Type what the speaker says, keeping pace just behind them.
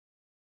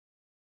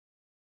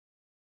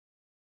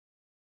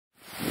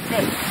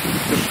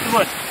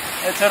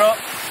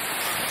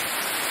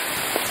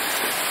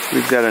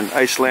We've got an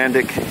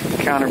Icelandic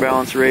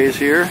counterbalance raise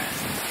here.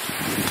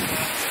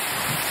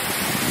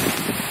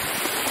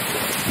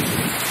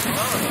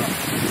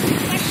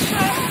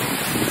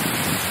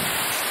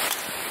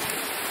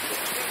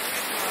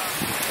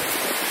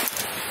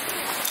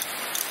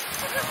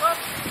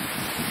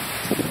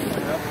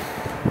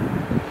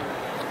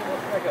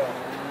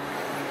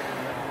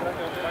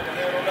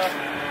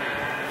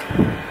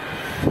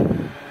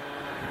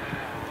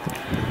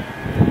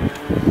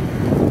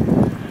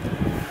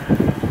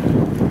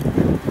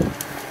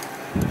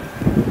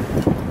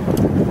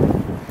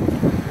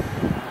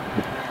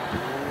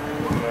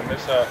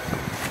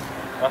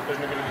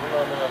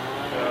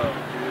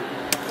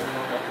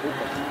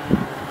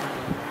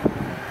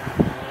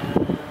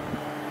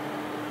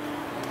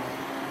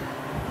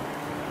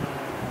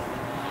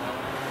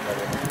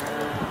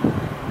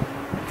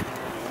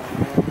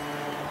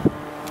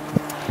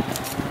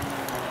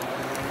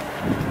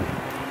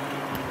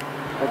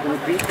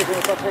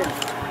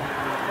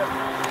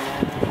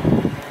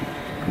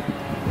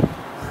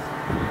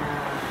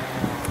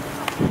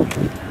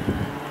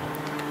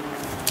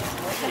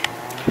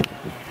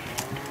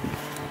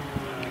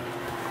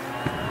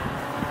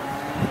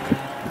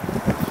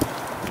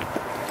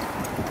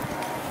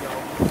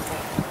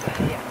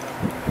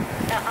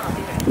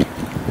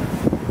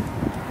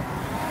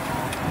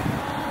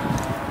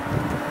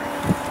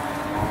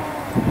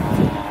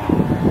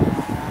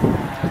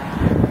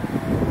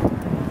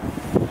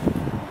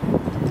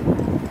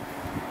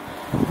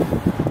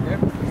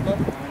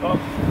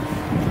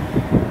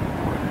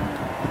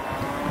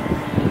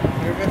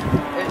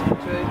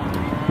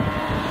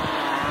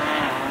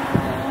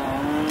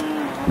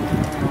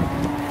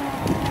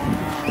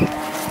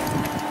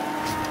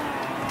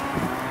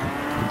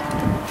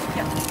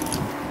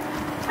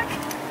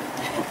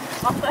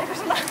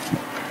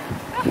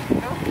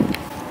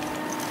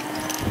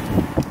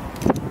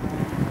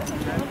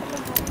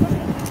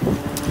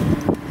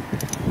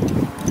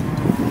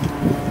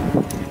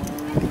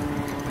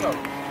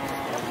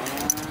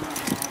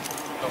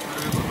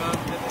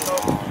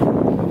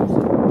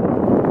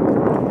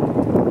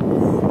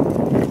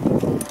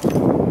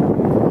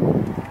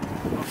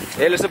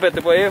 Elisabeth,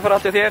 er búið að yfirfara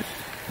allt hjá þér?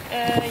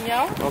 Já.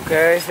 Ok,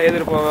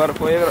 Heiður er búið að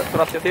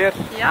yfirfara allt hjá þér?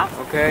 Já.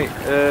 Ok,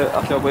 allir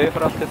var búið að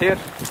yfirfara allt hjá þér?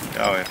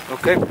 Já, já.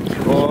 Ok,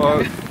 og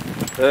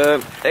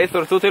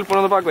Eyþór, þú tilbúin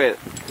á það bakvið?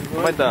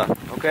 Mænta,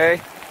 ok,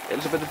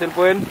 Elisabeth er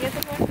tilbúin? Ég er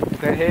tilbúin.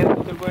 Ok, Heiður,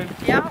 þú tilbúin?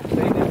 Já.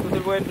 Steini, þú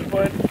tilbúin?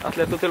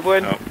 Allir, þú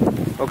tilbúin? Já.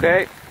 Ok,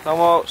 þá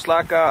má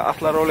slaka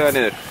allar rólega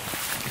niður.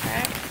 Ok.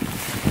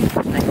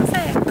 Eitthvað að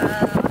segja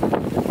eitthvað?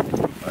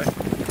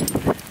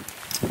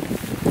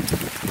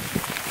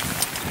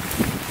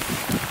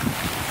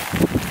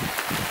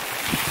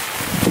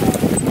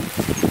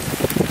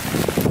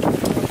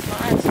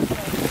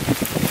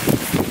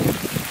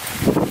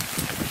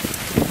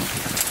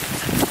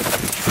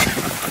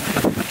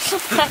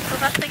 Þú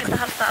þarft ekki að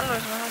halda alveg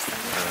svona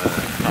aðstæðan.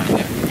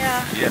 Já.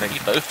 Ég er að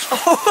ýta upp sko.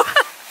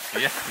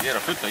 Ég er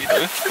að fulla að ýta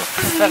upp sko.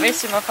 Það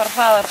vissum að fara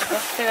hraðar sko.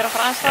 Þið verður að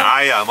fara aðeins hraðar.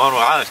 Já, má nú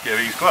aðeins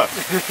gefa í sko.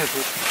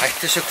 Hætti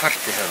þessu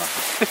kvarti hérna.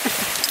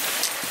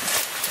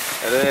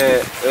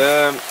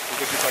 Þú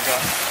getur taka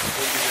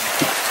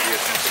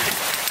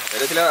Er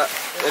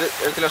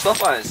þið til að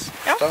stoppa aðeins?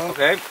 Já.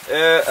 Ok, ef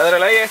það er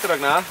að leiða eittur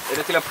vegna, er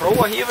þið til að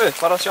prófa hífu?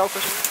 Bara að sjá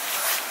hversu.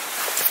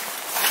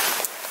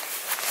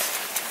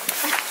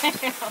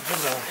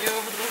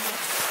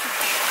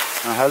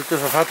 Það heldur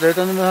svo fallið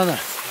utanum með hana.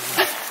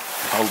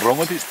 Hálf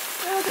romantískt.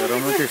 Það er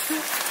romantískt.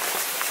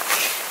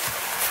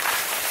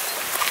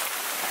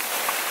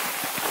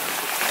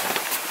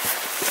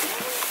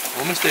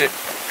 Óminnstu.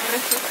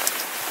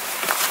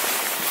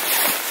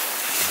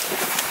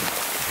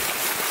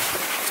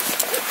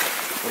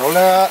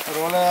 Rólega,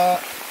 rólega.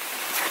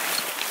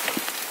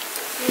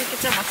 Ég get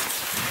saman.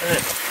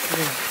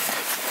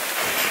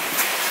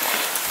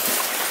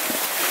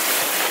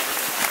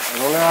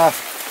 Rólega.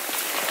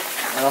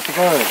 Er allt í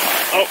góðu?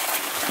 Á.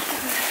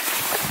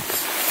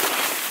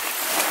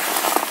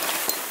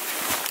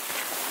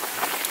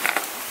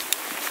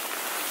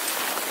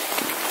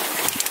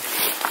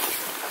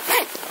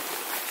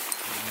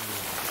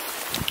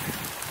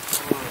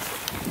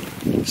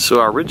 So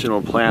our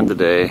original plan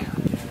today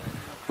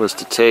was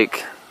to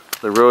take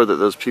the road that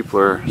those people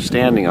are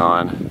standing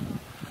on,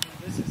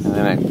 and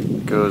then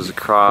it goes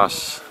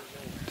across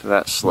to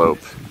that slope.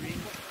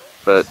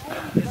 But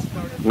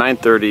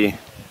 9:30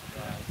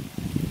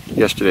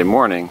 yesterday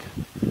morning,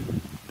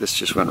 this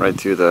just went right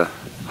through the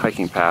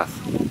hiking path.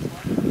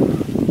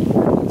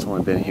 It's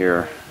only been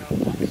here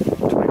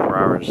 24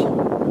 hours. So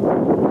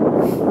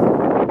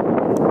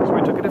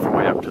we took a different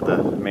way up to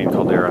the main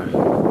caldera.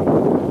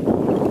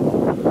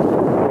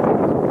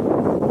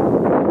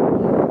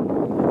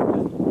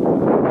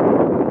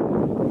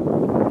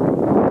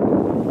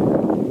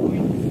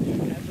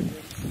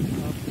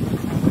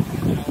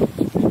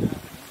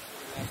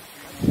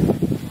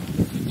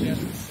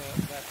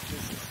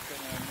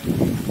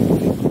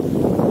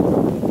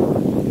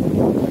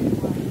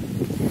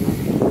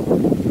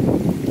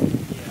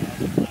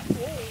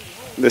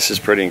 This is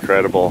pretty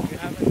incredible.